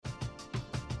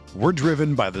We're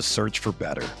driven by the search for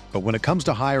better. But when it comes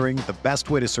to hiring, the best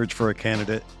way to search for a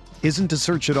candidate isn't to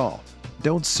search at all.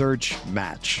 Don't search,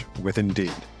 match with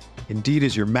Indeed. Indeed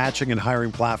is your matching and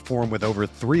hiring platform with over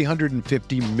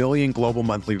 350 million global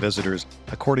monthly visitors,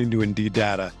 according to Indeed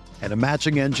data, and a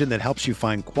matching engine that helps you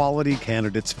find quality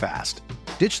candidates fast.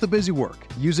 Ditch the busy work.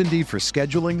 Use Indeed for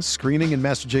scheduling, screening, and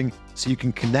messaging so you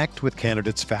can connect with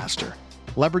candidates faster.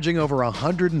 Leveraging over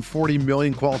 140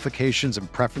 million qualifications and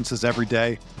preferences every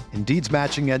day, Indeed's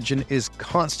matching engine is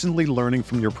constantly learning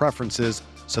from your preferences,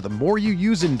 so the more you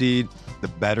use Indeed, the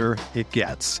better it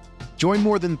gets. Join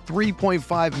more than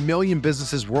 3.5 million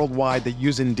businesses worldwide that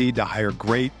use Indeed to hire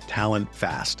great talent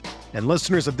fast. And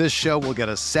listeners of this show will get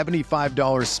a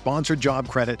 $75 sponsored job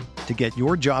credit to get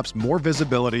your jobs more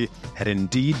visibility at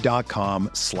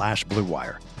Indeed.com/Blue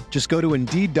Wire. Just go to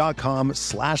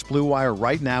Indeed.com/Blue Wire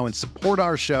right now and support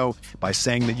our show by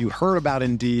saying that you heard about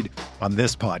Indeed on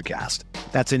this podcast.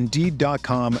 That's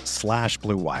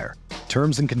Indeed.com/Blue Wire.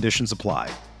 Terms and conditions apply.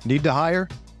 Need to hire?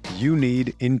 You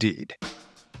need Indeed.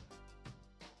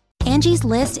 Angie's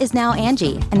List is now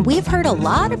Angie, and we've heard a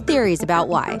lot of theories about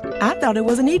why. I thought it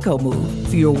was an eco move.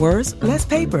 Fewer words, less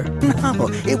paper. No,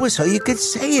 it was so you could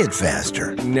say it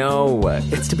faster. No,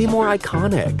 it's to be more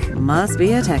iconic. Must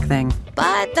be a tech thing.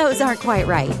 But those aren't quite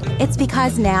right. It's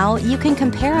because now you can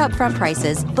compare upfront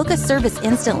prices, book a service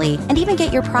instantly, and even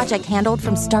get your project handled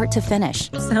from start to finish.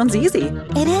 Sounds easy.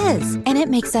 It is, and it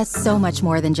makes us so much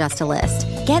more than just a list.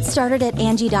 Get started at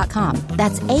Angie.com.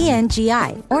 That's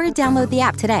ANGI, or download the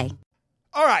app today.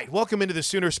 All right, welcome into the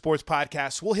Sooner Sports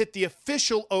Podcast. We'll hit the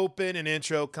official open and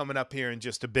intro coming up here in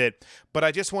just a bit, but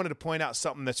I just wanted to point out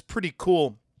something that's pretty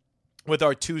cool with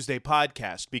our Tuesday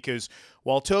podcast, because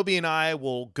while Toby and I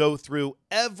will go through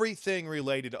everything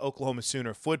related to Oklahoma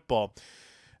Sooner football,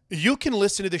 you can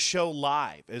listen to the show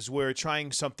live as we're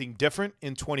trying something different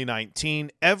in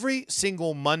 2019 every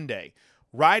single Monday.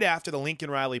 Right after the Lincoln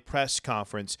Riley press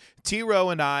conference, T-Row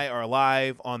and I are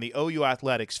live on the OU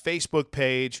Athletics Facebook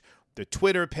page, the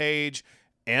Twitter page,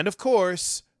 and, of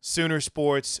course,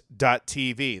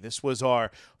 Soonersports.tv. This was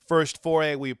our first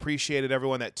foray. We appreciated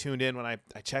everyone that tuned in. When I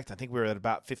checked, I think we were at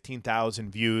about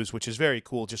 15,000 views, which is very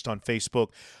cool just on Facebook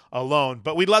alone.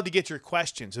 But we'd love to get your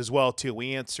questions as well, too.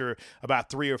 We answer about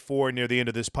 3 or 4 near the end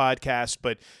of this podcast.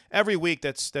 But every week,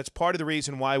 that's part of the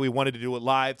reason why we wanted to do it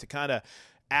live, to kind of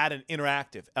add an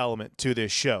interactive element to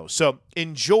this show. So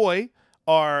enjoy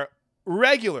our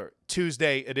regular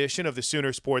Tuesday edition of the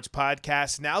Sooner Sports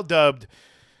Podcast, now dubbed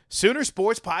Sooner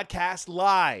Sports Podcast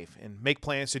Live, and make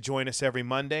plans to join us every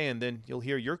Monday, and then you'll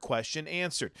hear your question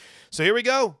answered. So here we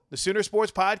go, the Sooner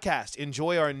Sports Podcast.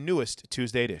 Enjoy our newest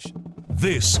Tuesday edition.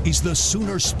 This is the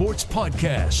Sooner Sports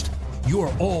Podcast,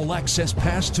 your all-access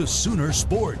pass to Sooner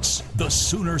Sports. The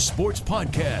Sooner Sports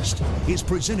Podcast is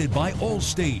presented by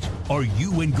Allstate. Are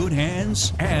you in good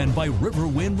hands? And by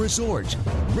Riverwind Resort.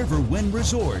 Riverwind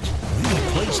Resort,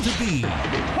 the place to be.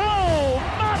 Oh,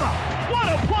 mama! What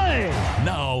a play!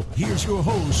 Now, here's your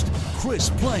host,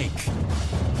 Chris Plank.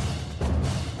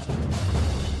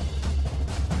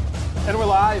 And we're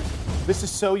live. This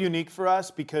is so unique for us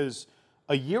because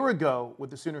a year ago with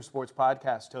the Sooner Sports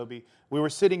Podcast, Toby, we were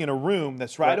sitting in a room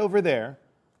that's right over there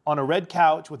on a red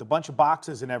couch with a bunch of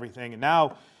boxes and everything. And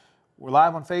now we're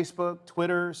live on Facebook,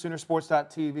 Twitter,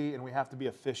 Soonersports.tv, and we have to be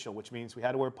official, which means we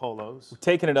had to wear polos. We're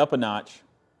taking it up a notch.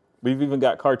 We've even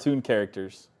got cartoon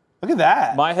characters. Look at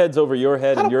that. My head's over your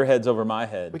head and your head's over my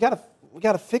head. We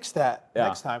gotta fix that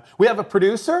next time. We have a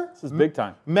producer. This is big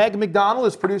time. Meg McDonald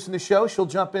is producing the show. She'll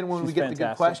jump in when we get the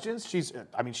good fantastic. questions.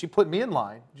 She put me in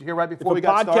line. Did you hear right before we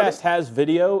got started? If a podcast has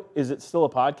video, is it still a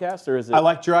podcast or is it? I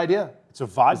liked your idea. It's a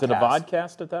vodcast. Is it a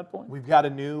vodcast at that point? We've got a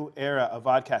new era of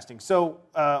vodcasting. So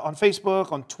on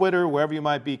Facebook, on Twitter, wherever you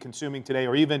might be consuming today,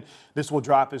 or even this will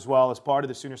drop as well as part of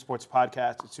the Sooner Sports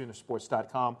Podcast at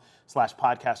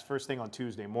Soonersports.com/podcast first thing on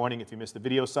Tuesday morning if you missed the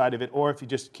video side of it, or if you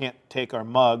just can't take our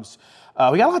mugs.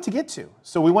 We got a lot to get to.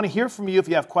 So we want to hear from you. If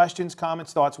you have questions,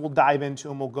 comments, thoughts, we'll dive into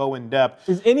them. We'll go in depth.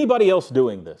 Is anybody else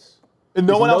doing this?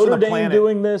 No one else on the planet. Is Notre Dame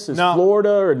doing this? Is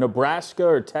Florida or Nebraska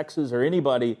or Texas or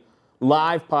anybody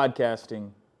live podcasting,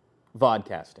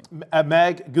 vodcasting?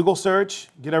 Meg, Google search,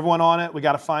 get everyone on it. We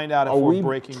got to find out if we're breaking ground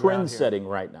here. Are we trend-setting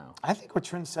right now? I think we're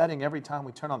trend-setting every time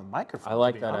we turn on the microphone. I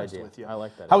like that idea.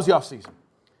 How was the off-season?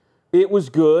 It was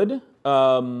good.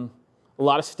 A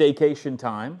lot of staycation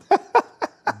time,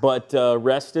 but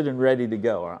rested and ready to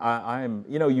go. I'm,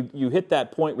 you hit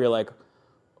that point where you're like,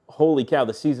 holy cow,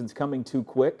 the season's coming too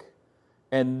quick.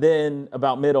 And then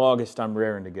about mid-August, I'm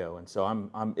raring to go, and so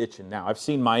I'm itching now. I've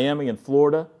seen Miami and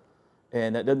Florida,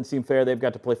 And that doesn't seem fair. They've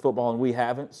got to play football and we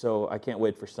haven't, so I can't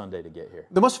wait for Sunday to get here.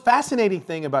 The most fascinating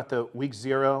thing about the week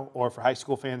 0, or for high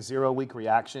school fans, 0 week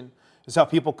reaction, is how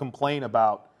people complain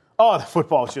about, oh, the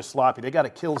football is just sloppy. They got to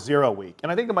kill 0 week.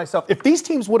 And I think to myself, if these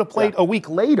teams would have played a week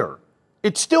later,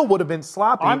 it still would have been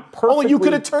sloppy. Only you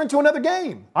could have turned to another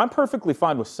game. I'm perfectly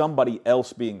fine with somebody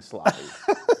else being sloppy.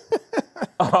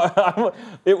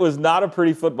 It was not a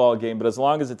pretty football game, but as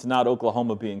long as it's not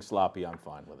Oklahoma being sloppy, I'm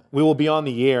fine with it. We will be on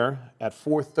the air at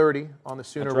 4:30 on the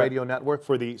Sooner Radio Network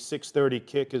for the 6:30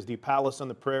 kick, as the Palace on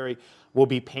the Prairie will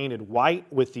be painted white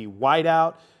with the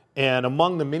whiteout. And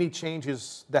among the many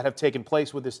changes that have taken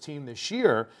place with this team this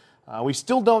year, we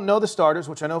still don't know the starters,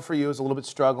 which I know for you is a little bit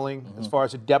struggling as far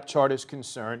as the depth chart is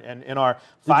concerned. And in our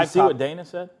Did you see what Dana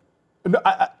said? No,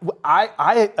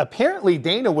 I apparently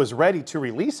Dana was ready to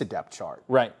release a depth chart.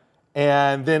 Right.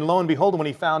 And then lo and behold, when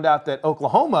he found out that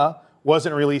Oklahoma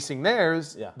wasn't releasing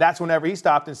theirs, that's whenever he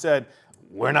stopped and said,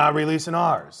 we're not releasing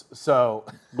ours. So,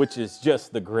 which is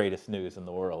just the greatest news in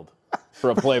the world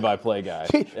for a play-by-play guy.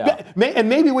 And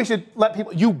maybe we should let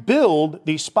people, you build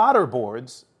these spotter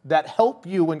boards that help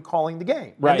you when calling the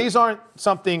game. Right. And these aren't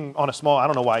something on a small, I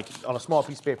don't know why, on a small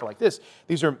piece of paper like this.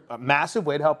 These are a massive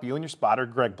way to help you and your spotter,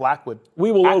 Greg Blackwood,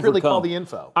 accurately call the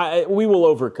info. We will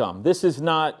overcome. This is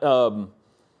not,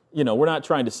 we're not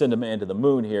trying to send a man to the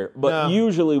moon here, but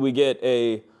usually we get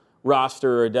a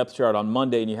roster or a depth chart on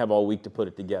Monday and you have all week to put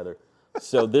it together.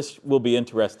 So this will be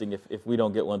interesting if we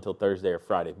don't get one until Thursday or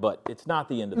Friday. But it's not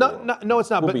the end of the world. No, it's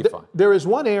not. We'll but be fine. There is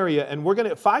one area, and we're going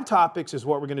to, 5 topics is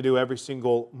what we're going to do every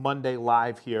single Monday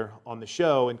live here on the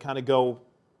show, and kind of go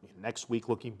next week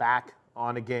looking back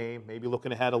on a game, maybe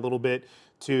looking ahead a little bit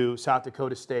to South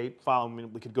Dakota State.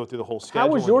 We could go through the whole schedule.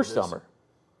 How was your summer?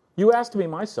 You asked me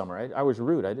my summer. I was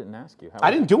rude. I didn't ask you.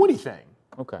 I didn't do anything.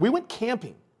 Okay. We went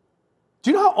camping.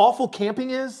 Do you know how awful camping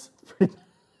is?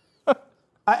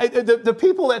 The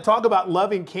people that talk about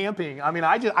loving camping, I mean,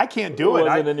 I can't do it. It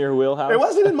wasn't in your wheelhouse? It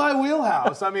wasn't in my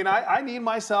wheelhouse. I mean, I need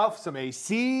myself some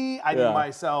AC. I need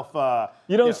myself.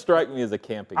 You don't strike me as a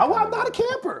camping. I'm not a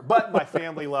camper, but my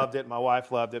family loved it. My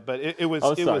wife loved it, but it was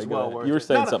well worth it. You were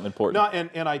saying something important. No,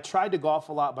 and I tried to golf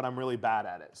a lot, but I'm really bad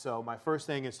at it. So my first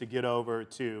thing is to get over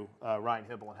to Ryan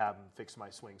Hibble and have him fix my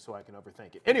swing so I can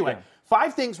overthink it. Anyway,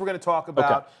 5 things we're going to talk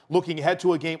about looking ahead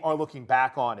to a game or looking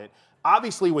back on it.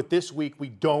 Obviously, with this week, we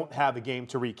don't have a game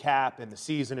to recap, and the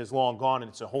season is long gone, and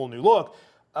it's a whole new look.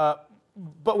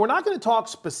 But we're not going to talk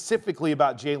specifically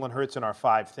about Jalen Hurts in our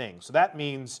 5 things. So that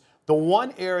means the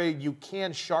one area you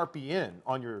can Sharpie in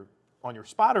on your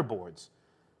spotter boards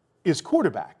is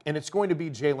quarterback, and it's going to be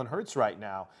Jalen Hurts right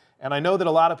now. And I know that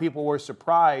a lot of people were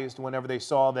surprised whenever they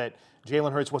saw that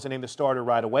Jalen Hurts wasn't named the starter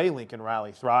right away. Lincoln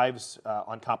Riley thrives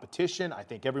on competition. I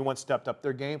think everyone stepped up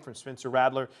their game, from Spencer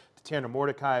Rattler to Tanner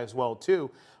Mordecai as well,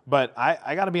 too. But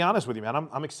I got to be honest with you, man.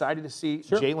 I'm excited to see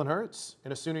Jalen Hurts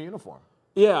in a Sooner uniform.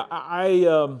 Yeah,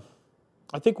 I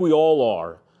think we all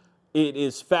are. It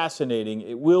is fascinating.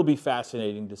 It will be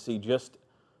fascinating to see just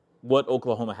what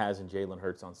Oklahoma has in Jalen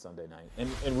Hurts on Sunday night.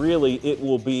 And really, it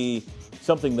will be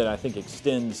something that I think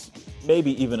extends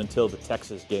maybe even until the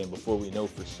Texas game before we know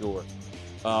for sure.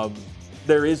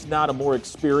 There is not a more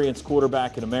experienced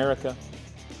quarterback in America.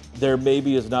 There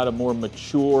maybe is not a more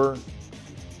mature,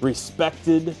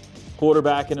 respected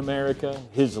quarterback in America.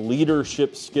 His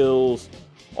leadership skills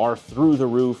are through the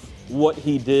roof. What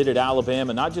he did at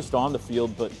Alabama, not just on the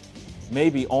field, but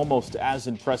maybe almost as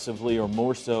impressively or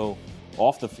more so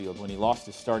off the field when he lost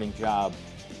his starting job,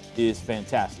 is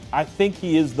fantastic. I think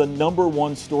he is the number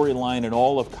one storyline in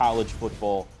all of college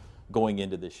football going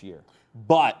into this year.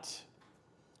 But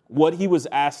what he was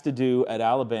asked to do at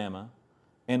Alabama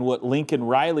and what Lincoln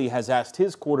Riley has asked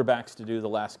his quarterbacks to do the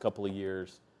last couple of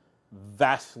years,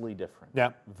 vastly different.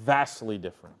 Yeah. Vastly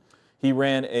different. He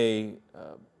ran a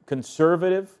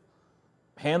conservative,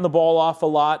 hand the ball off a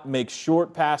lot, make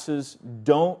short passes,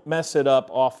 don't mess it up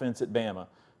offense at Bama,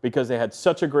 because they had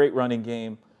such a great running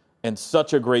game and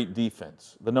such a great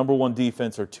defense. The number one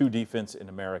defense or 2 defense in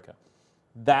America.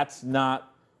 That's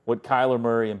not what Kyler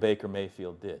Murray and Baker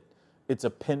Mayfield did. It's a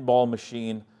pinball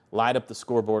machine, light up the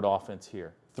scoreboard offense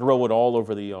here, throw it all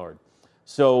over the yard.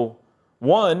 So,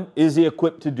 one, is he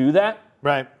equipped to do that?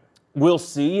 Right. We'll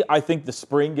see. I think the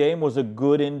spring game was a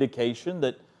good indication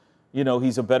that,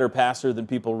 he's a better passer than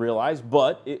people realize,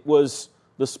 but it was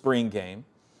the spring game.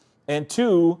 And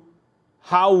 2,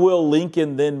 how will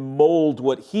Lincoln then mold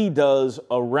what he does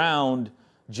around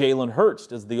Jalen Hurts?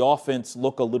 Does the offense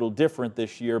look a little different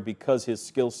this year because his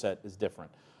skill set is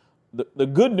different? The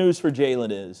good news for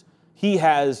Jalen is he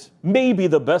has maybe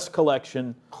the best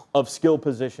collection of skill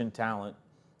position talent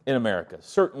in America,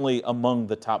 certainly among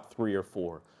the top 3 or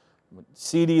 4.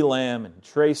 CeeDee Lamb and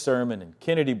Trey Sermon and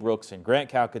Kennedy Brooks and Grant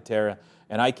Calcaterra,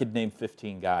 and I could name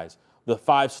 15 guys. The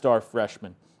 5-star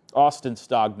freshman, Austin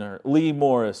Stogner, Lee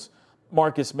Morris,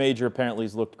 Marcus Major apparently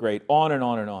has looked great, on and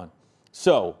on and on.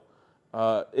 So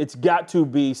it's got to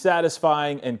be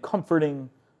satisfying and comforting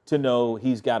to know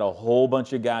he's got a whole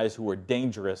bunch of guys who are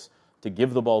dangerous to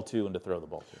give the ball to and to throw the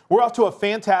ball to. We're off to a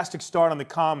fantastic start on the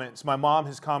comments. My mom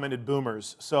has commented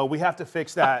boomers, so we have to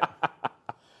fix that.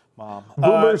 Mom.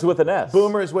 Boomers with an S.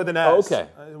 Boomers with an S. Okay.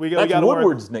 That's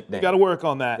Woodward's nickname. We got to work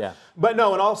on that. Yeah. But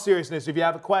no, in all seriousness, if you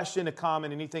have a question, a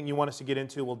comment, anything you want us to get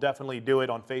into, we'll definitely do it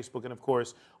on Facebook and, of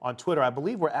course, on Twitter. I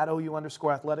believe we're at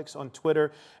OU_athletics on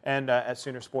Twitter and at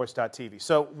Soonersports.tv.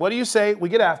 So what do you say? We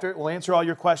get after it. We'll answer all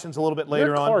your questions a little bit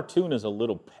later on. Your cartoon is a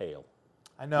little pale.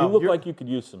 I know. You look like you could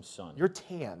use some sun. You're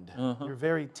tanned. You're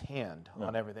very tanned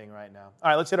on everything right now. All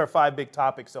right, let's hit our 5 big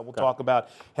topics that we'll talk about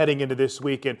heading into this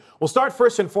weekend. We'll start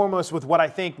first and foremost with what I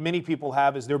think many people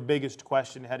have as their biggest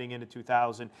question heading into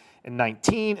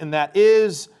 2019, and that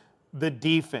is the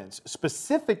defense.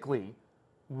 Specifically,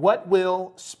 what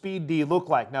will Speed D look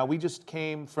like? Now, we just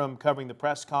came from covering the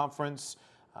press conference.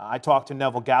 I talked to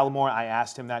Neville Gallimore. I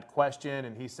asked him that question,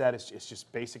 and he said it's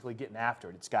just basically getting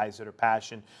after it. It's guys that are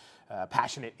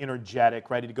passionate, energetic,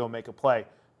 ready to go make a play.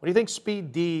 What do you think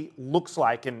Speed D looks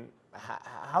like, and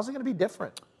how's it going to be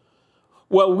different?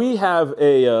 Well, we have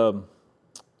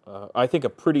I think, a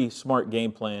pretty smart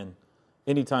game plan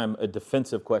anytime a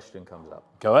defensive question comes up.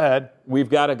 Go ahead. We've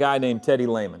got a guy named Teddy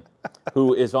Lehman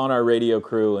who is on our radio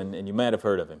crew, and you might have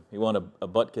heard of him. He won a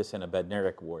Butkus and a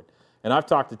Bednarik Award. And I've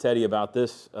talked to Teddy about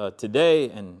this today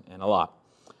and a lot.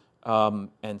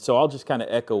 And so I'll just kind of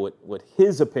echo what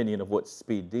his opinion of what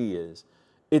Speed D is.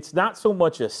 It's not so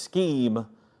much a scheme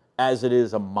as it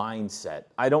is a mindset.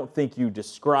 I don't think you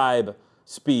describe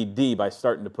Speed D by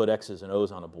starting to put X's and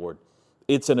O's on a board.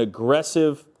 It's an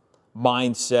aggressive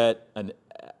mindset,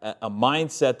 a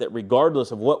mindset that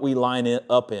regardless of what we line it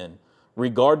up in,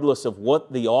 regardless of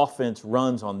what the offense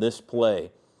runs on this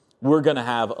play, we're going to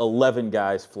have 11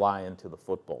 guys fly into the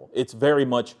football. It's very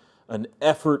much an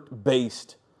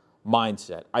effort-based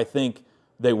mindset. I think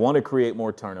they want to create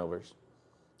more turnovers.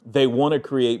 They want to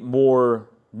create more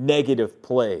negative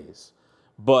plays.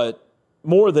 But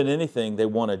more than anything, they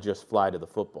want to just fly to the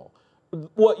football.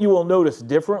 What you will notice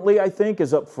differently, I think,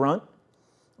 is up front.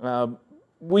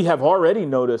 We have already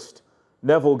noticed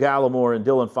Neville Gallimore and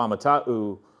Dylan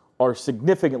Famatau are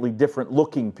significantly different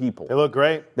looking people. They look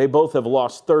great. They both have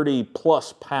lost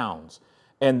 30-plus pounds.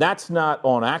 And that's not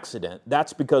on accident.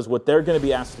 That's because what they're going to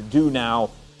be asked to do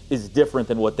now is different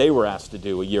than what they were asked to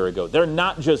do a year ago. They're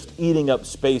not just eating up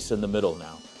space in the middle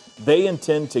now. They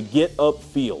intend to get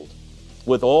upfield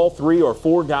with all 3 or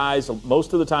 4 guys.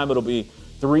 Most of the time it'll be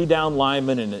 3 down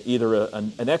linemen and either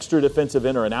an extra defensive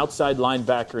end or an outside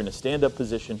linebacker in a stand-up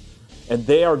position, and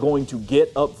they are going to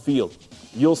get upfield.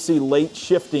 You'll see late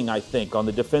shifting, I think, on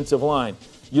the defensive line.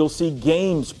 You'll see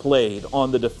games played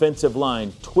on the defensive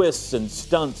line, twists and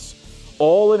stunts,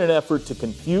 all in an effort to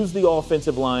confuse the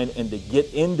offensive line and to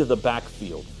get into the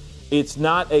backfield. It's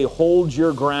not a hold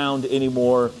your ground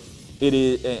anymore. It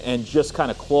is, and just kind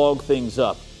of clog things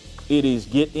up. It is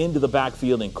get into the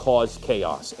backfield and cause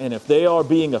chaos. And if they are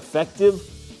being effective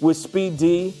with Speed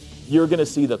D, you're going to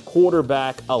see the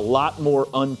quarterback a lot more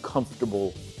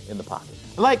uncomfortable in the pocket.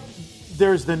 Like,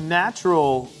 there's the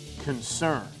natural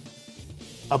concern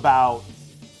about,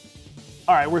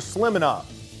 all right, we're slimming up.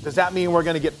 Does that mean we're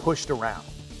going to get pushed around?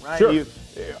 Right? Sure.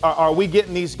 Are we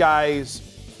getting these guys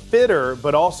fitter,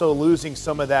 but also losing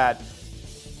some of that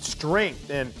strength?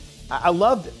 And I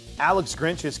loved Alex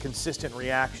Grinch's consistent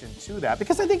reaction to that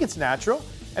because I think it's natural.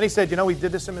 And he said, we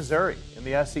did this in Missouri, in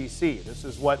the SEC. This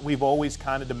is what we've always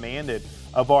kind of demanded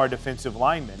of our defensive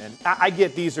linemen. And I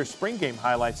get these are spring game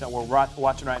highlights that we're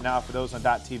watching right now for those on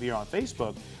 .tv or on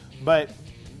Facebook. But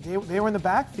they were in the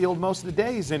backfield most of the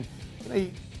days. And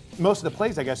most of the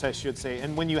plays, I guess I should say.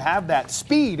 And when you have that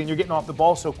speed and you're getting off the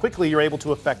ball so quickly, you're able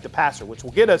to affect the passer, which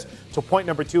will get us to point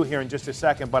number 2 here in just a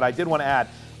second. But I did want to add,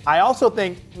 I also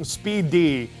think Speed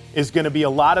D is going to be a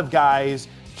lot of guys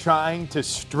trying to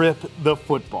strip the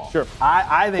football. Sure.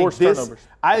 I think turnovers.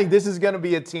 I think this is going to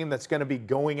be a team that's going to be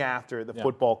going after the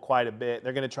football quite a bit.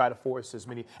 They're going to try to force as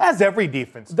many, as every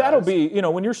defense does. That'll be,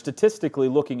 when you're statistically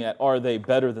looking at are they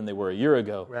better than they were a year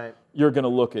ago, right. You're going to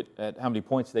look at how many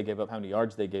points they gave up, how many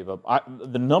yards they gave up.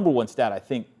 The number one stat I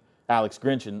think Alex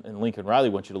Grinch and Lincoln Riley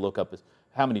want you to look up is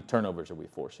how many turnovers are we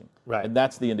forcing. Right. And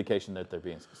that's the indication that they're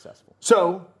being successful.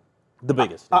 So the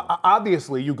biggest.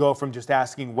 Obviously, you go from just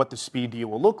asking what the Speed D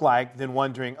will look like, then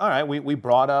wondering, all right, we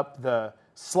brought up the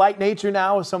slight nature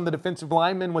now of some of the defensive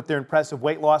linemen with their impressive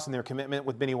weight loss and their commitment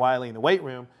with Benny Wiley in the weight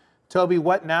room, Toby,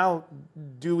 what now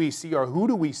do we see, or who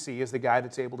do we see as the guy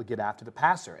that's able to get after the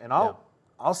passer? And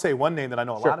I'll say one name that I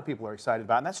know a lot of people are excited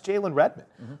about, and that's Jalen Redmond,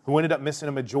 who ended up missing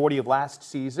a majority of last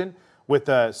season with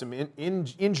some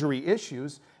injury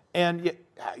issues. And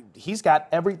he's got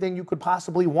everything you could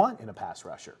possibly want in a pass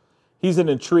rusher. He's an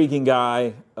intriguing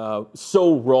guy,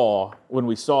 so raw. When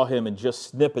we saw him in just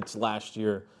snippets last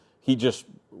year, he just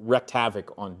wreaked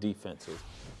havoc on defenses.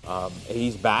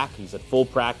 He's back. He's at full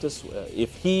practice.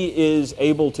 If he is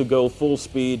able to go full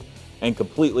speed and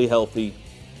completely healthy,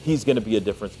 he's going to be a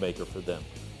difference maker for them.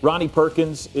 Ronnie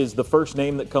Perkins is the first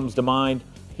name that comes to mind.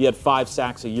 He had 5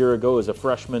 sacks a year ago as a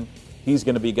freshman. He's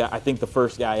going to be, I think, the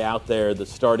first guy out there, the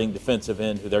starting defensive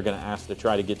end, who they're going to ask to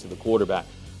try to get to the quarterback.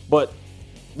 But,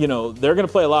 they're going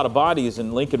to play a lot of bodies,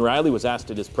 and Lincoln Riley was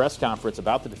asked at his press conference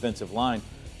about the defensive line.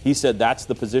 He said, that's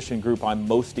the position group I'm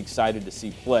most excited to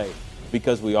see play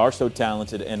because we are so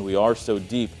talented and we are so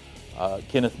deep.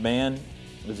 Kenneth Mann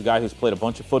is a guy who's played a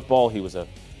bunch of football. He was a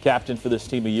captain for this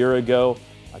team a year ago.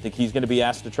 I think he's going to be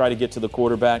asked to try to get to the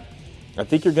quarterback. I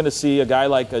think you're going to see a guy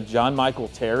like John Michael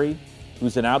Terry,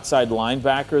 who's an outside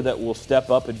linebacker that will step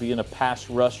up and be in a pass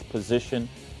rush position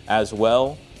as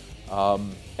well.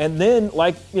 And then,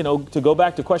 to go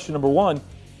back to question number 1,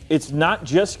 it's not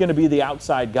just going to be the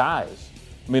outside guys.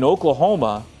 I mean,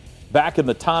 Oklahoma, back in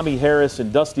the Tommy Harris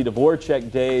and Dusty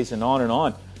Dvorak days and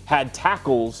on, had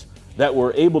tackles that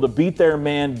were able to beat their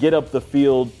man, get up the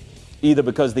field, either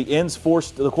because the ends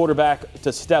forced the quarterback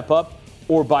to step up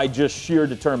or by just sheer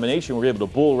determination were able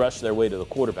to bull rush their way to the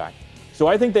quarterback. So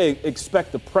I think they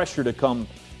expect the pressure to come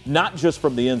not just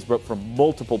from the ends, but from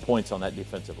multiple points on that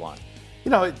defensive line.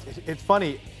 It's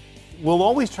funny. We'll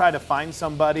always try to find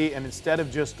somebody, and instead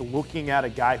of just looking at a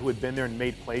guy who had been there and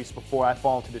made plays before, I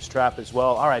fall into this trap as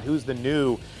well. All right, who's going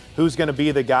to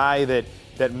be the guy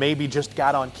that maybe just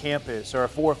got on campus, or a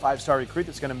 4 or 5-star recruit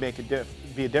that's going to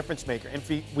be a difference maker? And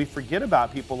we forget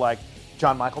about people like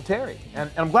John Michael Terry. And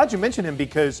I'm glad you mentioned him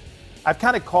because I've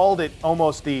kind of called it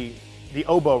almost the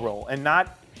oboe role, and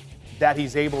not that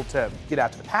he's able to get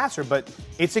out to the passer, but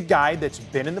it's a guy that's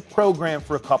been in the program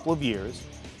for a couple of years,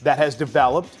 that has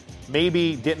developed,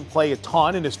 maybe didn't play a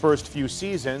ton in his first few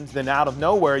seasons, then out of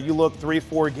nowhere you look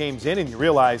 3-4 games in and you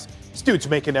realize this dude's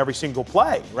making every single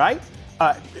play, right?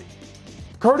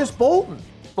 Curtis Bolton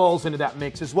falls into that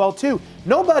mix as well, too.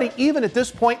 Nobody, even at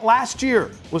this point last year,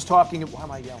 was talking. Why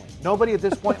am I yelling? Nobody at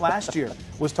this point last year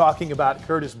was talking about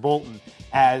Curtis Bolton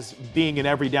as being an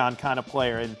every down kind of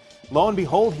player. And lo and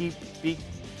behold, he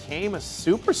became a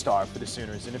superstar for the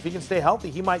Sooners. And if he can stay healthy,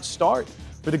 he might start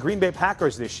for the Green Bay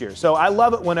Packers this year. So I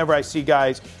love it whenever I see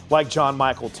guys like John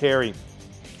Michael Terry,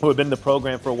 who have been in the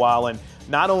program for a while, and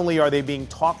not only are they being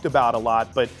talked about a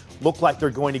lot, but look like they're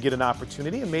going to get an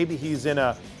opportunity, and maybe he's in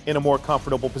a more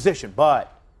comfortable position.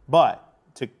 But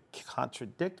to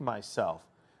contradict myself,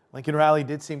 Lincoln Riley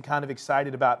did seem kind of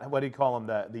excited about, what do you call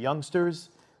them, the youngsters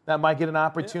that might get an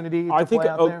opportunity to play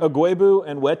out there? Agwebu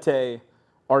and Wete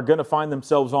are going to find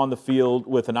themselves on the field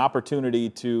with an opportunity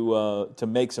to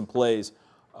make some plays.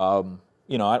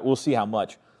 We'll see how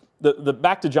much. The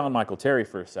back to John Michael Terry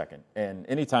for a second, and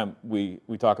anytime we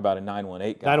talk about a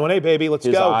 918 guy, 918 baby, let's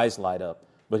his go. His eyes light up.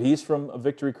 But he's from a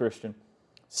Victory Christian,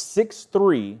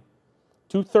 6'3",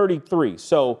 233.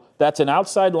 So that's an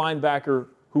outside linebacker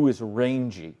who is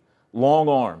rangy, long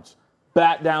arms,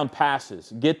 bat down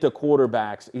passes, get to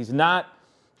quarterbacks.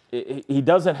 He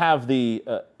doesn't have the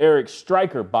Eric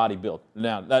Stryker body build.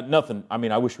 Now, nothing. I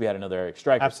mean, I wish we had another Eric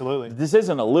Stryker. Absolutely. This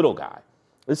isn't a little guy.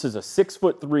 This is a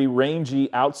 6'3"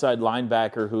 rangy outside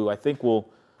linebacker who I think will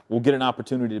get an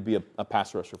opportunity to be a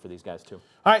pass rusher for these guys too.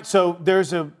 All right, so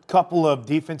there's a couple of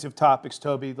defensive topics,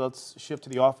 Toby. Let's shift to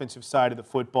the offensive side of the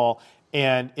football.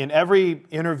 And in every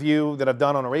interview that I've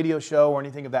done on a radio show or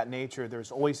anything of that nature,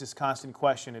 there's always this constant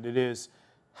question, and it is,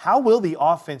 how will the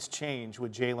offense change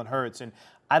with Jalen Hurts? And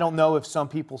I don't know if some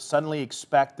people suddenly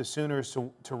expect the Sooners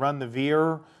to run the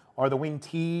veer or the wing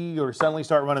T or suddenly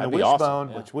start running the wishbone, awesome,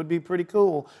 yeah, which would be pretty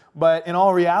cool. But in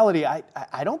all reality,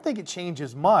 I don't think it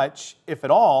changes much, if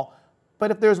at all.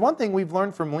 But if there's one thing we've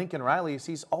learned from Lincoln Riley is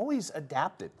he's always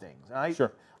adapted things.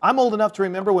 Sure. I'm old enough to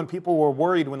remember when people were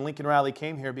worried when Lincoln Riley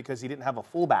came here because he didn't have a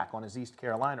fullback on his East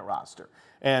Carolina roster.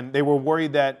 And they were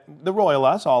worried that, the Royal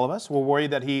us, all of us, were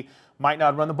worried that he might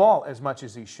not run the ball as much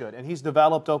as he should. And he's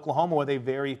developed Oklahoma with a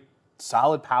very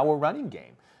solid power running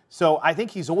game. So I think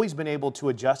he's always been able to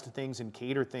adjust to things and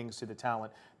cater things to the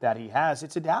talent that he has.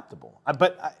 It's adaptable.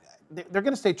 But they're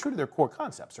going to stay true to their core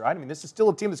concepts, right? I mean, this is still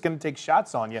a team that's going to take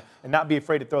shots on you and not be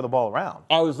afraid to throw the ball around.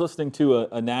 I was listening to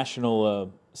a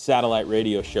national satellite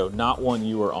radio show, not one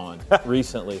you were on,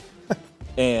 recently.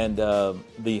 And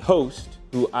the host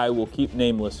who I will keep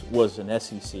nameless, was an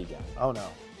SEC guy. Oh, no.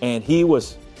 And he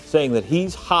was saying that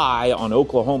he's high on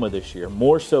Oklahoma this year,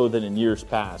 more so than in years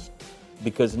past,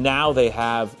 because now they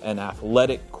have an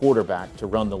athletic quarterback to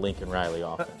run the Lincoln Riley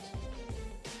offense.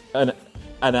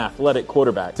 An athletic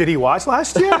quarterback. Did he watch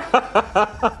last year?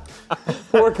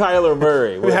 Poor Kyler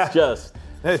Murray was just...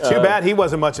 Too bad he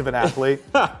wasn't much of an athlete.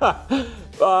 I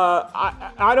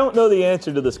don't know the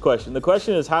answer to this question. The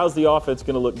question is, how's the offense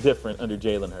going to look different under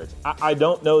Jalen Hurts? I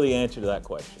don't know the answer to that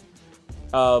question.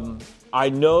 I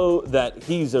know that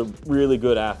he's a really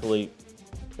good athlete,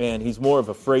 and he's more of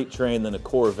a freight train than a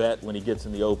Corvette when he gets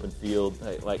in the open field,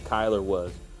 like Kyler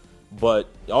was. But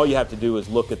all you have to do is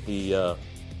look at the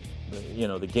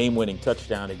game-winning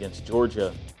touchdown against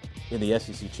Georgia in the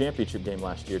SEC championship game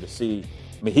last year to see.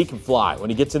 I mean, he can fly. When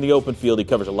he gets in the open field, he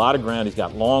covers a lot of ground. He's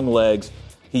got long legs.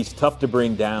 He's tough to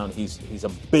bring down. He's a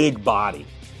big body.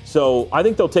 So I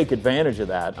think they'll take advantage of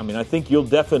that. I mean, I think you'll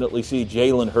definitely see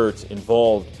Jalen Hurts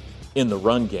involved in the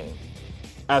run game.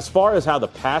 As far as how the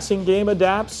passing game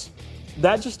adapts,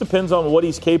 that just depends on what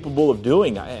he's capable of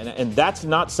doing. And that's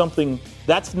not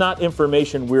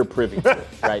information we're privy to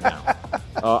right now.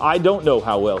 I don't know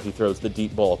how well he throws the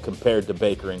deep ball compared to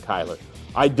Baker and Kyler.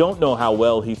 I don't know how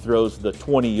well he throws the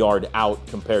 20-yard out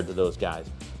compared to those guys.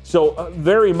 So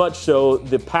very much so,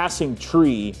 the passing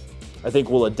tree, I think,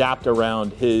 will adapt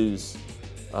around his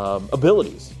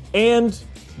abilities and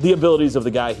the abilities of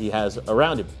the guy he has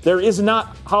around him. There is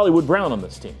not Hollywood Brown on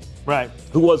this team, right?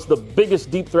 Who was the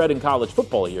biggest deep threat in college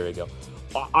football a year ago.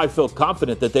 I feel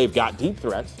confident that they've got deep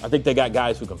threats. I think they got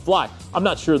guys who can fly. I'm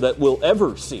not sure that we'll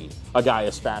ever see a guy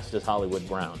as fast as Hollywood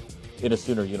Brown in a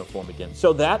Sooner uniform again.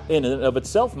 So that in and of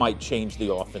itself might change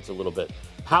the offense a little bit.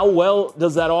 How well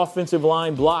does that offensive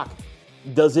line block?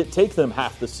 Does it take them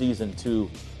half the season to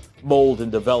mold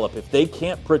and develop? If they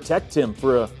can't protect him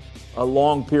for a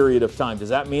long period of time, does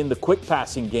that mean the quick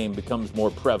passing game becomes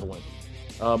more prevalent?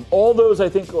 All those, I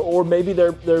think, or maybe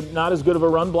they're not as good of a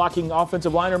run-blocking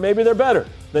offensive line, or maybe they're better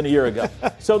than a year ago.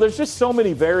 So there's just so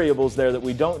many variables there that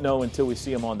we don't know until we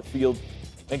see them on the field.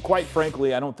 And quite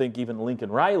frankly, I don't think even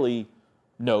Lincoln Riley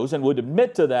knows and would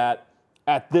admit to that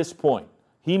at this point.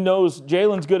 He knows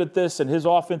Jalen's good at this and his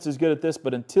offense is good at this,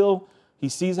 but until he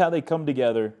sees how they come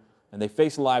together and they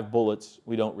face live bullets,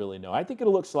 we don't really know. I think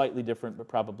it'll look slightly different, but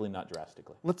probably not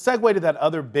drastically. Let's segue to that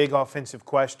other big offensive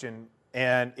question,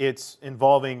 and it's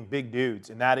involving big dudes,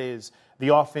 and that is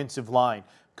the offensive line.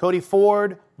 Cody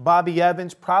Ford, Bobby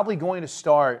Evans, probably going to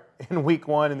start in week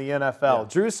 1 in the NFL. Yeah.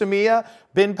 Drew Samia,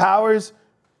 Ben Powers,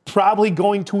 probably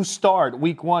going to start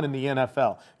week 1 in the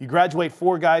NFL. You graduate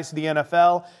 4 guys to the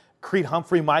NFL. Creed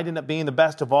Humphrey might end up being the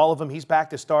best of all of them. He's back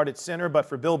to start at center, but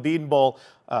for Bill Bedenbaugh,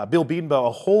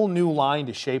 a whole new line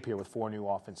to shape here with 4 new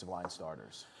offensive line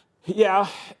starters. Yeah,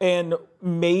 and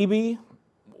maybe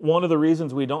one of the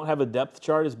reasons we don't have a depth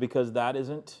chart is because that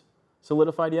isn't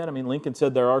solidified yet. I mean, Lincoln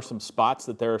said there are some spots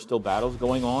that there are still battles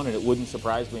going on, and it wouldn't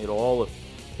surprise me at all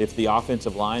if the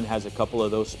offensive line has a couple of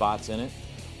those spots in it.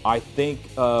 I think,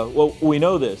 we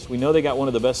know this. We know they got one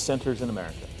of the best centers in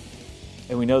America,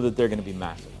 and we know that they're going to be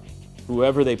massive.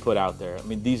 Whoever they put out there, I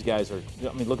mean, these guys are,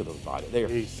 look at those bodies. They are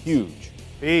huge.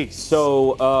 Beast.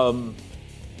 So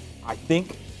I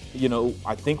think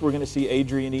we're going to see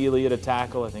Adrian Ely at a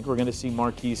tackle. I think we're going to see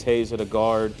Marquise Hayes at a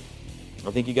guard. I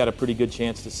think you got a pretty good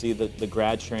chance to see the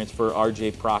grad transfer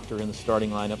R.J. Proctor in the starting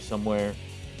lineup somewhere.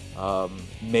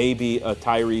 Maybe a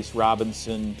Tyrese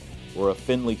Robinson or a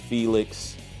Finley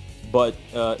Felix. But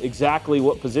exactly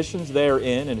what positions they're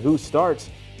in and who starts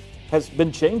has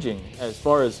been changing as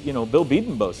far as, Bill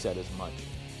Bedenbaugh said as much,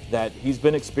 that he's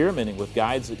been experimenting with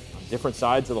guys on different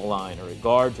sides of the line or at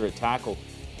guards or at tackle.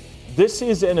 This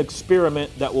is an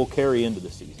experiment that will carry into the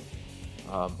season.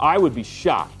 I would be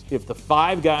shocked if the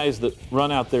 5 guys that run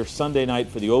out there Sunday night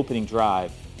for the opening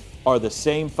drive are the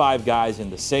same 5 guys in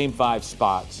the same 5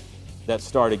 spots that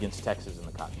start against Texas in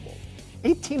the Cotton Bowl.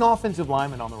 18 offensive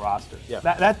linemen on the roster. Yeah.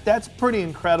 That's pretty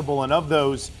incredible. And of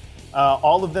those,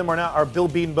 all of them are Bill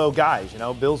Bedenbaugh guys.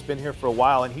 Bill's been here for a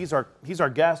while, and he's our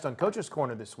guest on Coach's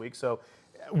Corner this week. So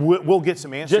we'll get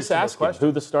some answers to those questions.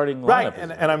 Who the starting lineup right,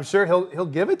 is. And I'm sure he'll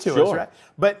give it to us. Right?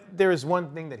 But there is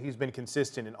one thing that he's been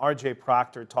consistent, and R.J.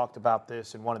 Proctor talked about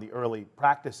this in one of the early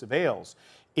practice avails,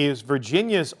 is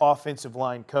Virginia's offensive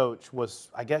line coach was,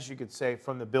 I guess you could say,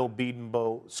 from the Bill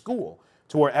Bedenbaugh school.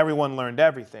 to where everyone learned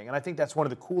everything. And I think that's one of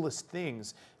the coolest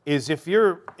things is if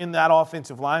you're in that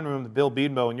offensive line room, the Bill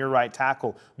Bedenbaugh and your right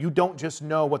tackle, you don't just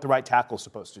know what the right tackle is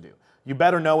supposed to do. You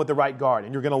better know what the right guard,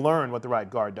 and you're going to learn what the right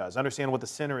guard does, understand what the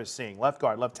center is seeing, left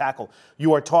guard, left tackle.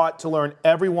 You are taught to learn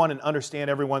everyone and understand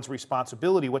everyone's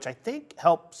responsibility, which I think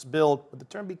helps build, would the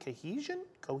term be cohesion?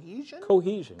 Cohesion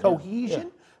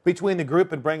between the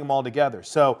group and bring them all together.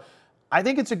 So I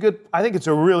think it's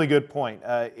a really good point.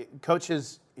 Coach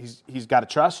he's got to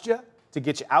trust you to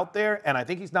get you out there, and I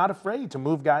think he's not afraid to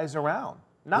move guys around.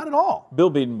 Not at all. Bill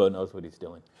Bedenbaugh knows what he's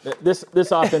doing. This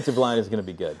offensive line is going to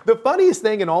be good. The funniest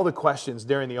thing in all the questions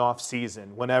during the off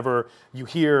season, whenever you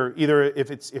hear either if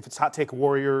it's Hot Take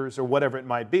Warriors or whatever it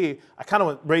might be, I kind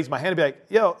of raise my hand and be like,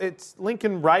 yo, it's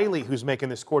Lincoln Riley who's making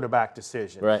this quarterback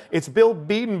decision. Right. It's Bill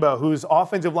Bedenbaugh whose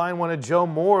offensive line won a Joe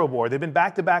Moore Award. They've been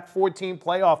back-to-back 14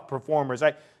 playoff performers.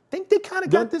 I think they kind of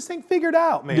got this thing figured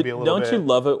out maybe a little bit. Don't you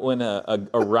love it when a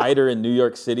writer in New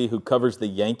York City who covers the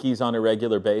Yankees on a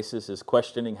regular basis is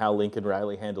questioning how Lincoln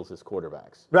Riley handles his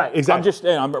quarterbacks? Right, exactly.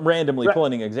 I'm randomly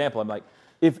pulling an example. I'm like,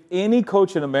 if any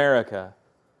coach in America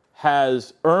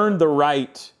has earned the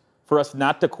right for us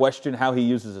not to question how he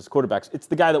uses his quarterbacks, it's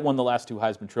the guy that won the last 2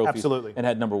 Heisman trophies Absolutely. And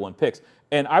had number 1 picks.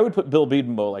 And I would put Bill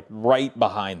Bedenbaugh like right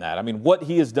behind that. I mean, what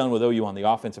he has done with OU on the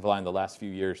offensive line the last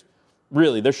few years,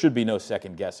 really, there should be no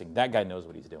second guessing. That guy knows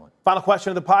what he's doing. Final question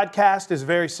of the podcast is a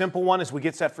very simple one as we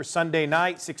get set for Sunday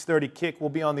night, 6:30 kick. We'll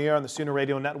be on the air on the Sooner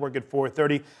Radio Network at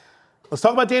 4:30. Let's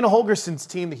talk about Dana Holgerson's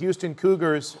team, the Houston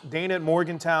Cougars. Dana at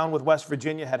Morgantown with West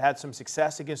Virginia had some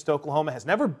success against Oklahoma, has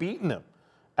never beaten them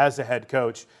as a head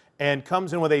coach, and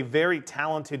comes in with a very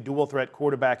talented dual-threat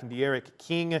quarterback in De'Aaron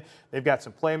King. They've got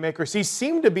some playmakers. He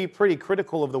seemed to be pretty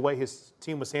critical of the way his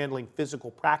team was handling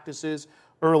physical practices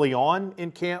early on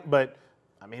in camp, but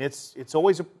I mean, it's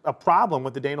always a problem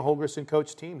with the Dana Holgerson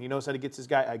coach team. He knows how to get his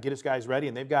guys ready,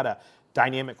 and they've got a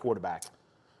dynamic quarterback.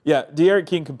 Yeah, De'Aaron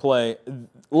King can play.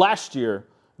 Last year,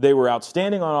 they were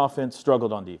outstanding on offense,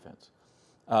 struggled on defense.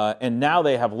 And now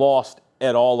they have lost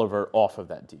Ed Oliver off of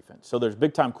that defense. So there's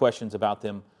big-time questions about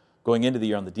them going into the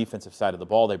year on the defensive side of the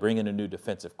ball. They bring in a new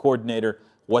defensive coordinator,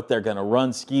 what they're going to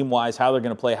run scheme-wise, how they're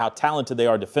going to play, how talented they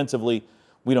are defensively.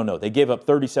 We don't know. They gave up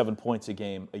 37 points a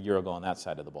game a year ago on that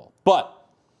side of the ball. But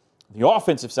the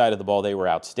offensive side of the ball, they were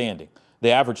outstanding.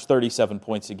 They averaged 37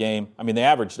 points a game. I mean, they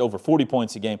averaged over 40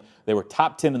 points a game. They were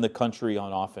top 10 in the country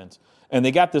on offense. And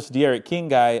they got this De'Aaron King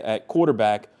guy at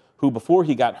quarterback who, before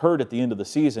he got hurt at the end of the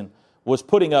season, was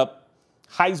putting up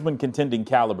Heisman contending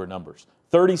caliber numbers.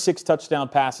 36 touchdown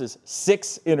passes,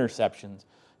 6 interceptions.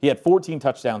 He had 14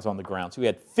 touchdowns on the ground. So he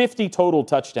had 50 total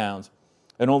touchdowns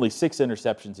and only 6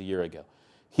 interceptions a year ago.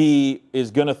 He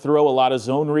is going to throw a lot of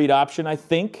zone read option, I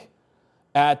think,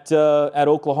 at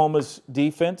Oklahoma's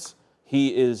defense.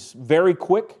 He is very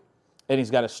quick, and he's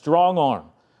got a strong arm.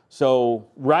 So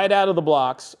right out of the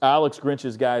blocks, Alex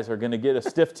Grinch's guys are going to get a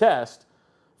stiff test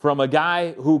from a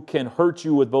guy who can hurt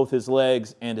you with both his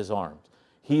legs and his arms.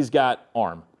 He's got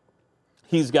arm.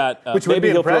 He's got which would be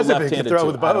impressive if he could throw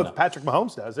with both. Patrick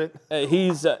Mahomes does it.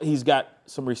 He's got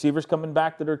some receivers coming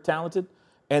back that are talented,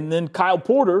 and then Kyle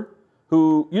Porter,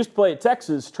 who used to play at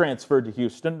Texas, transferred to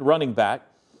Houston, running back.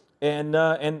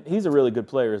 And he's a really good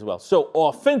player as well. So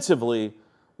offensively,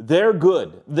 they're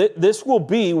good. This will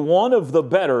be one of the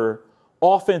better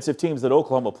offensive teams that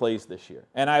Oklahoma plays this year.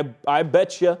 And I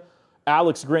bet you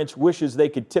Alex Grinch wishes they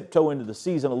could tiptoe into the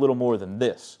season a little more than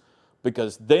this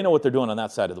because they know what they're doing on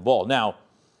that side of the ball. Now,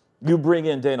 you bring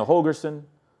in Dana Holgerson,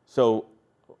 so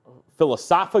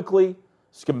philosophically,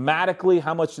 schematically,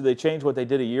 how much do they change what they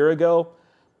did a year ago?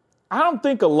 I don't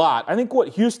think a lot. I think what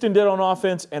Houston did on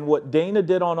offense and what Dana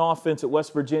did on offense at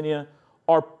West Virginia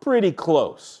are pretty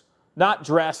close, not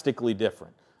drastically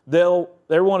different. They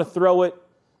want to throw it.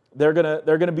 They're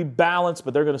gonna be balanced,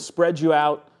 but they're gonna spread you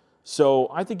out. So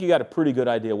I think you got a pretty good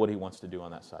idea what he wants to do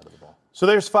on that side of the ball. So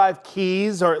there's 5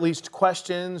 keys, or at least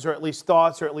questions, or at least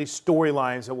thoughts, or at least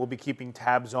storylines that we'll be keeping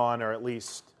tabs on, or at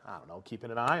least, I don't know,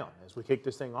 keeping an eye on as we kick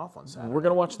this thing off on Saturday. We're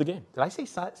going to watch the game. Did I say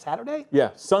Saturday? Yeah,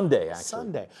 Sunday, actually.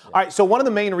 Sunday. Yeah. All right, so one of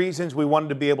the main reasons we wanted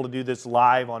to be able to do this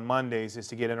live on Mondays is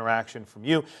to get interaction from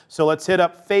you. So let's hit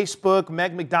up Facebook.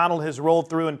 Meg McDonald has rolled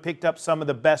through and picked up some of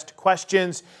the best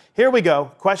questions. Here we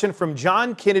go. Question from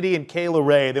John Kennedy and Kayla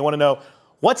Ray. They want to know,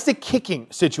 what's the kicking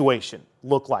situation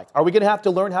look like? Are we going to have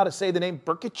to learn how to say the name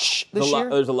Burkich this year?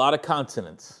 There's a lot of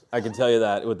consonants. I can tell you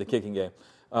that with the kicking game.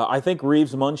 I think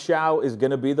Reeves Munshaw is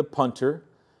going to be the punter,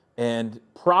 and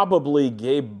probably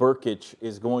Gabe Burkich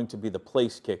is going to be the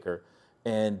place kicker.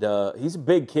 And he's a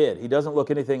big kid. He doesn't look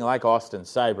anything like Austin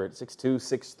Seibert. 6'2",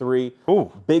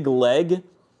 6'3", big leg.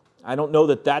 I don't know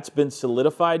that that's been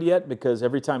solidified yet, because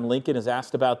every time Lincoln is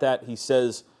asked about that, he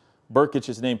says Burkich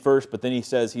is named first, but then he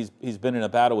says he's been in a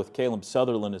battle with Caleb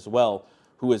Sutherland as well,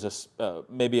 who is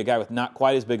maybe a guy with not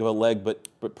quite as big of a leg,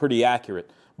 but pretty accurate.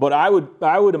 But I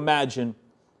would imagine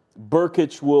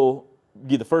Burkich will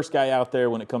be the first guy out there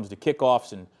when it comes to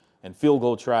kickoffs and field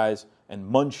goal tries, and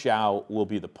Munchau will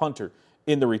be the punter.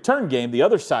 In the return game, the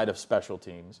other side of special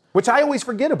teams, which I always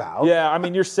forget about. Yeah, I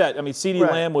mean, you're set. I mean, CeeDee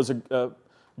Lamb was a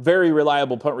very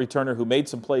reliable punt returner who made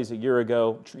some plays a year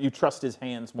ago. You trust his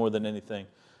hands more than anything.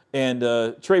 And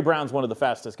Trey Brown's one of the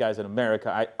fastest guys in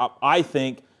America. I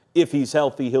think if he's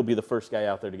healthy, he'll be the first guy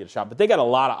out there to get a shot. But they got a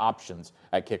lot of options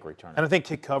at kick return. And I think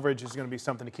kick coverage is going to be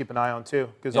something to keep an eye on, too,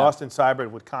 because Austin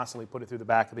Seibert would constantly put it through the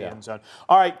back of the end zone.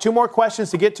 All right, 2 more questions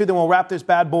to get to, then we'll wrap this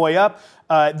bad boy up.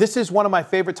 This is one of my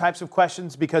favorite types of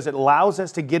questions because it allows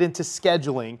us to get into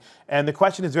scheduling. And the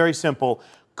question is very simple.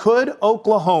 Could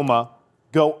Oklahoma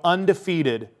go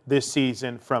undefeated this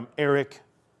season? From Eric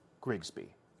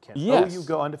Grigsby. Can OU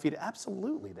go undefeated?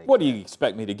 Absolutely. What do you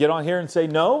expect me to get on here and say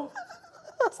no?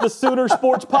 It's the Sooner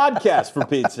Sports Podcast, for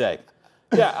Pete's sake.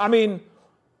 Yeah, I mean,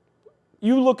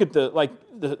 you look at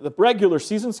the regular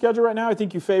season schedule right now, I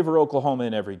think you favor Oklahoma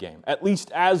in every game, at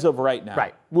least as of right now.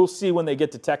 Right. We'll see when they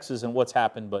get to Texas and what's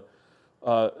happened, but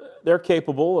they're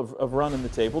capable of running the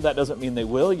table. That doesn't mean they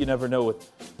will. You never know what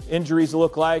injuries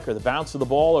look like or the bounce of the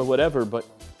ball or whatever, but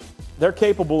they're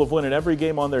capable of winning every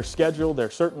game on their schedule.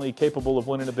 They're certainly capable of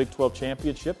winning a Big 12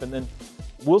 championship, and then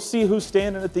we'll see who's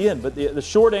standing at the end. But the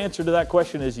short answer to that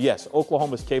question is yes,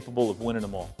 Oklahoma's capable of winning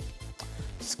them all.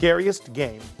 Scariest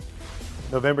game,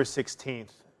 November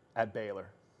 16th at Baylor.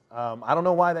 I don't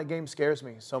know why that game scares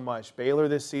me so much. Baylor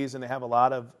this season, they have a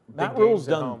lot of big games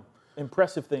at home.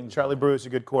 Impressive things. Charlie Brew's a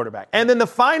good quarterback. And then the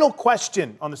final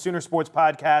question on the Sooner Sports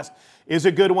Podcast is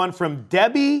a good one from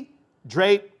Debbie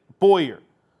Drake Boyer,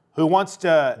 who wants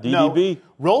to know,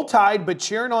 Roll Tide, but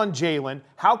cheering on Jalen.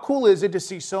 How cool is it to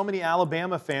see so many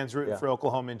Alabama fans rooting for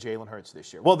Oklahoma and Jalen Hurts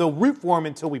this year? Well, they'll root for him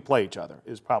until we play each other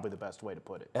is probably the best way to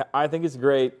put it. I think it's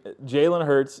great. Jalen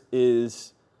Hurts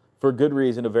is, for good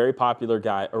reason, a very popular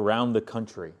guy around the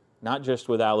country, not just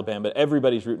with Alabama, but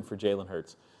everybody's rooting for Jalen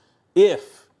Hurts.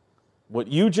 If what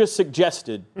you just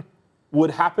suggested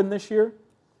would happen this year,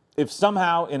 if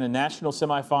somehow in a national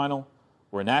semifinal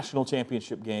or a national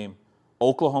championship game,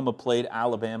 Oklahoma played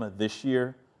Alabama this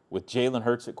year with Jalen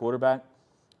Hurts at quarterback,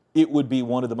 it would be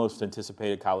one of the most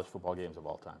anticipated college football games of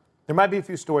all time. There might be a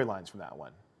few storylines from that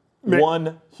one.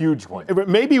 One huge one.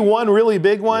 Maybe one really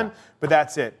big one, but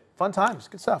that's it. Fun times.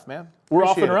 Good stuff, man. We're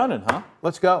off and running, huh?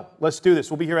 Let's go. Let's do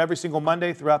this. We'll be here every single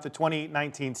Monday throughout the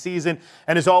 2019 season.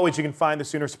 And as always, you can find the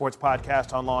Sooner Sports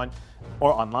Podcast online?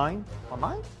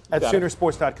 At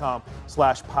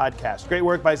Soonersports.com/podcast. Great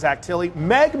work by Zach Tilley.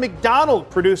 Meg McDonald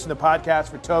producing the podcast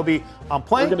for Toby. I'm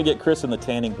playing. We're going to get Chris in the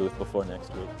tanning booth before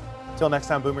next week. Till next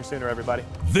time, Boomer Sooner, everybody.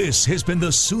 This has been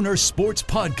the Sooner Sports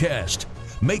Podcast.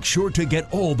 Make sure to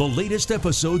get all the latest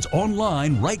episodes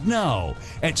online right now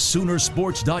at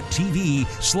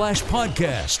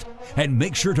Soonersports.tv/podcast. And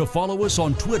make sure to follow us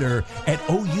on Twitter at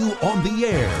OU On The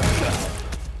Air.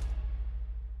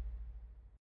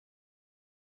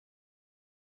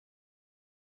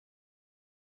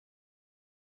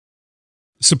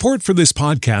 Support for this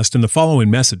podcast and the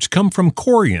following message come from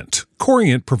Corient.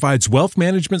 Corient provides wealth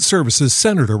management services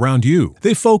centered around you.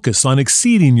 They focus on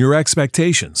exceeding your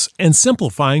expectations and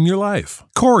simplifying your life.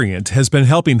 Corient has been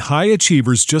helping high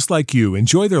achievers just like you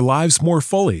enjoy their lives more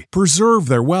fully, preserve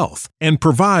their wealth, and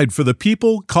provide for the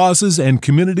people, causes, and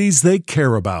communities they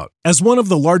care about. As one of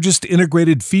the largest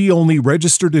integrated fee-only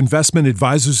registered investment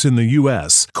advisors in the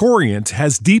U.S., Corient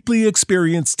has deeply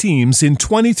experienced teams in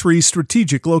 23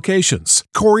 strategic locations.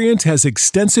 Corient has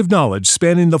extensive knowledge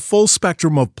spanning the full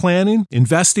spectrum of planning,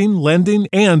 investing, lending,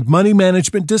 and money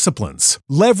management disciplines.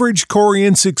 Leverage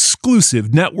Corient's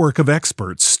exclusive network of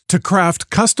experts to craft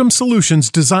custom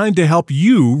solutions designed to help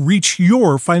you reach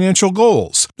your financial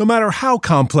goals, no matter how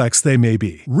complex they may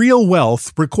be. Real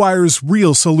wealth requires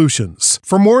real solutions.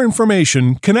 For more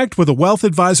information, connect with a wealth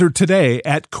advisor today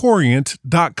at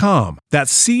Corient.com.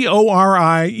 That's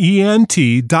Corient.com.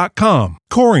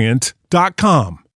 Corient.com.